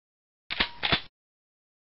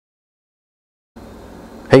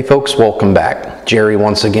Hey folks, welcome back. Jerry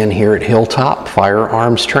once again here at Hilltop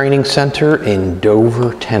Firearms Training Center in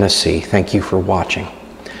Dover, Tennessee. Thank you for watching.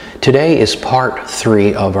 Today is part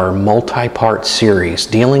 3 of our multi-part series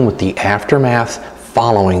dealing with the aftermath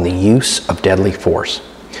following the use of deadly force.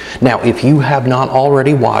 Now, if you have not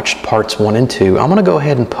already watched parts 1 and 2, I'm going to go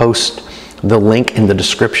ahead and post the link in the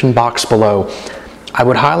description box below. I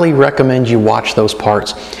would highly recommend you watch those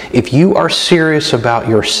parts. If you are serious about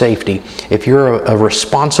your safety, if you're a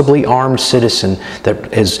responsibly armed citizen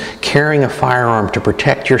that is carrying a firearm to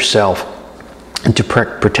protect yourself and to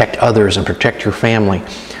protect others and protect your family,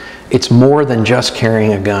 it's more than just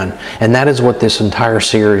carrying a gun. And that is what this entire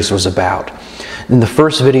series was about. In the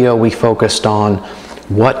first video, we focused on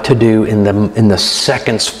what to do in the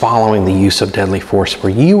seconds following the use of deadly force,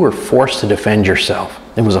 where you were forced to defend yourself.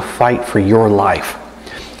 It was a fight for your life.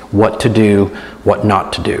 What to do, what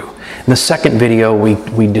not to do. In the second video,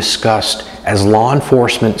 we discussed, as law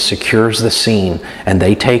enforcement secures the scene and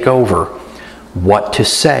they take over, what to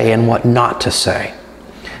say and what not to say.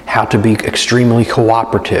 How to be extremely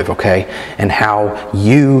cooperative, okay? And how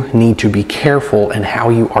you need to be careful in how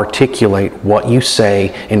you articulate what you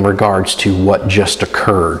say in regards to what just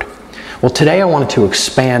occurred. Well, today I wanted to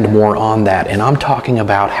expand more on that, and I'm talking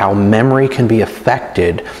about how memory can be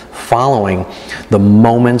affected following the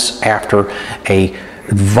moments after a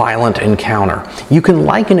violent encounter. You can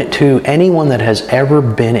liken it to anyone that has ever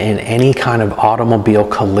been in any kind of automobile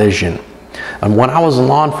collision. And when I was in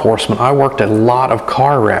law enforcement, I worked at a lot of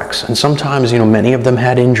car wrecks, and sometimes, many of them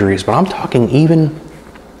had injuries, but I'm talking even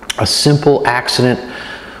a simple accident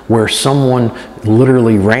where someone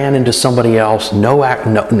literally ran into somebody else.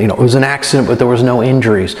 It was an accident, but there was no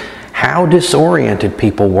injuries. How disoriented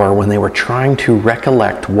people were when they were trying to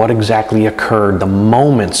recollect what exactly occurred the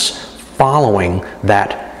moments following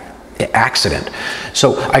that accident.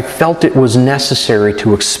 So I felt it was necessary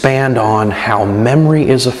to expand on how memory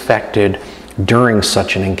is affected during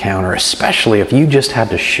such an encounter, especially if you just had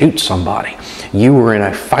to shoot somebody. You were in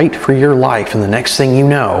a fight for your life, and the next thing you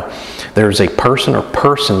know, there's a person or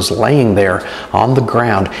persons laying there on the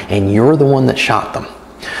ground, and you're the one that shot them.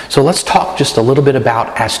 So let's talk just a little bit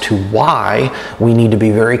about as to why we need to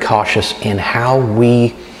be very cautious in how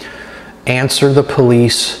we answer the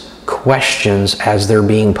police questions as they're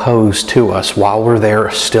being posed to us while we're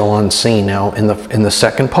there still unseen. Now, in the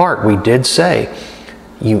second part, we did say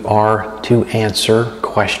you are to answer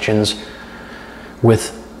questions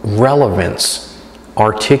with relevance.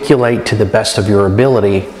 Articulate to the best of your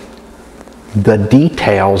ability the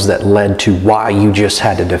details that led to why you just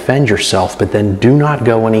had to defend yourself, but then do not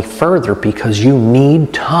go any further, because you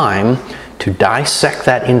need time to dissect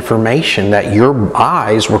that information that your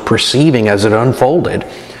eyes were perceiving as it unfolded.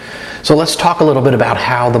 So let's talk a little bit about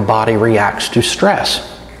how the body reacts to stress.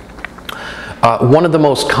 One of the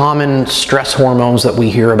most common stress hormones that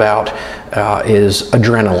we hear about is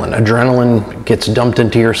adrenaline. Adrenaline gets dumped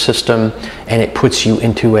into your system and it puts you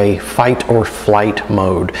into a fight or flight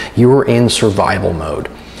mode. You are in survival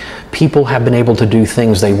mode. People have been able to do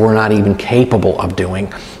things they were not even capable of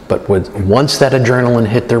doing, but once that adrenaline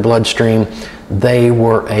hit their bloodstream, they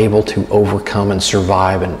were able to overcome and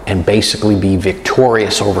survive and basically be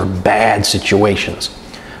victorious over bad situations.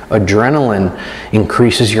 Adrenaline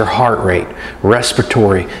increases your heart rate,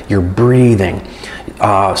 respiratory, your breathing.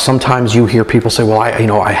 Sometimes you hear people say, well,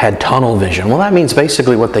 I had tunnel vision. Well, that means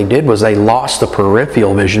basically what they did was they lost the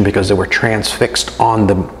peripheral vision because they were transfixed on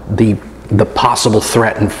the possible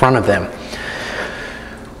threat in front of them.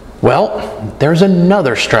 Well, there's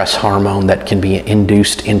another stress hormone that can be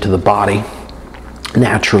induced into the body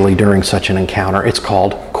naturally during such an encounter. It's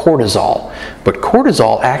called cortisol. But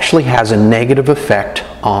cortisol actually has a negative effect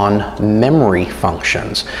on memory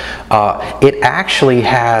functions. It actually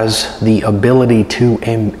has the ability to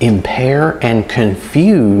impair and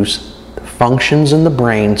confuse functions in the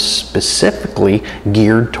brain specifically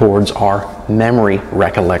geared towards our memory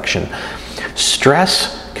recollection.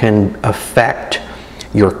 Stress can affect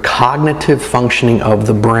your cognitive functioning of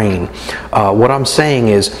the brain. What I'm saying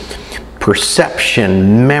is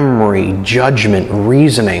perception, memory, judgment,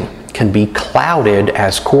 reasoning can be clouded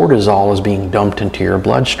as cortisol is being dumped into your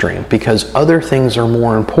bloodstream because other things are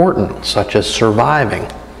more important, such as surviving.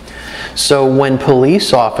 So when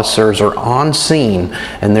police officers are on scene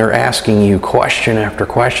and they're asking you question after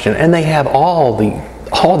question, and they have all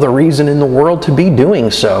the reason in the world to be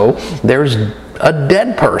doing so, there's a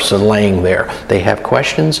dead person laying there. They have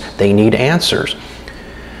questions, they need answers.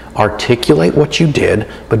 Articulate what you did,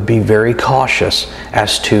 but be very cautious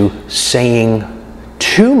as to saying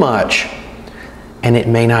too much and it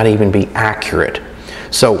may not even be accurate.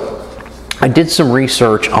 So I did some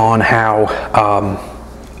research on how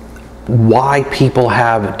why people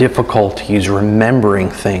have difficulties remembering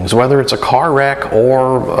things, whether it's a car wreck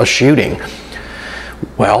or a shooting.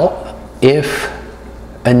 Well, if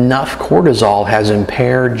enough cortisol has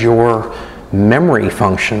impaired your memory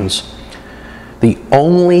functions, the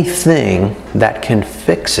only thing that can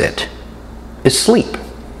fix it is sleep.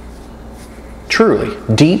 Truly,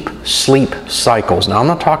 deep sleep cycles. Now, I'm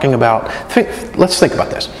not talking about, let's think about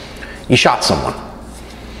this. You shot someone.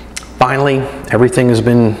 Finally, everything has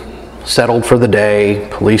been settled for the day.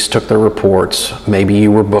 Police took their reports. Maybe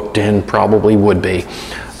you were booked in, probably would be,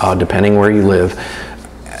 depending where you live.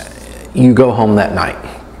 You go home that night.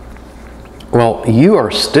 Well, you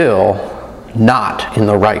are still not in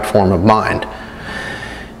the right form of mind.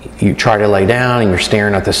 You try to lay down and you're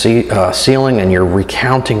staring at the ceiling and you're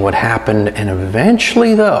recounting what happened, and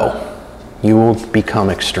eventually though, you will become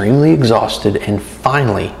extremely exhausted and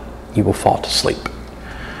finally you will fall to sleep.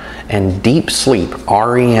 And deep sleep,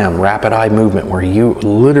 REM, rapid eye movement, where you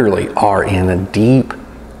literally are in a deep,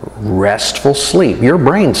 restful sleep, your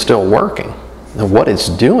brain's still working. And what it's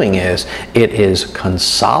doing is, it is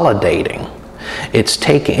consolidating.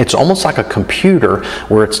 It's almost like a computer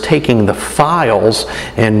where it's taking the files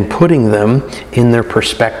and putting them in their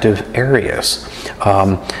respective areas.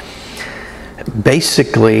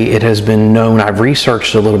 Basically, it has been known, I've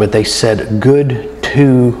researched a little bit, they said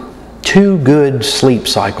two good sleep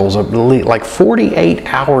cycles, like 48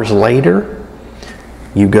 hours later,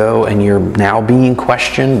 you go and you're now being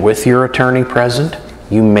questioned with your attorney present.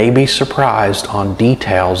 You may be surprised on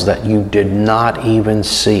details that you did not even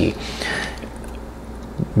see.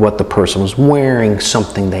 What the person was wearing,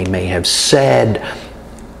 something they may have said,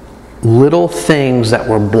 little things that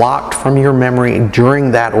were blocked from your memory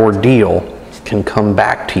during that ordeal can come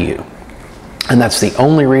back to you. And that's the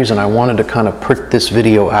only reason I wanted to kind of put this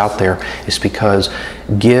video out there, is because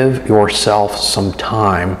give yourself some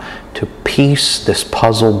time to piece this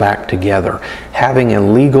puzzle back together. Having a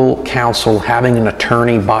legal counsel, having an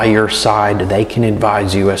attorney by your side, they can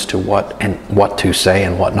advise you as to what to say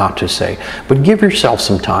and what not to say. But give yourself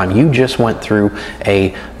some time. You just went through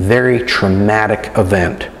a very traumatic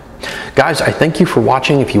event. Guys, I thank you for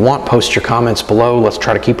watching. If you want, post your comments below. Let's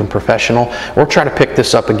try to keep them professional. We'll try to pick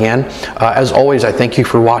this up again. As always, I thank you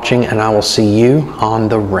for watching, and I will see you on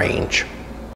the range.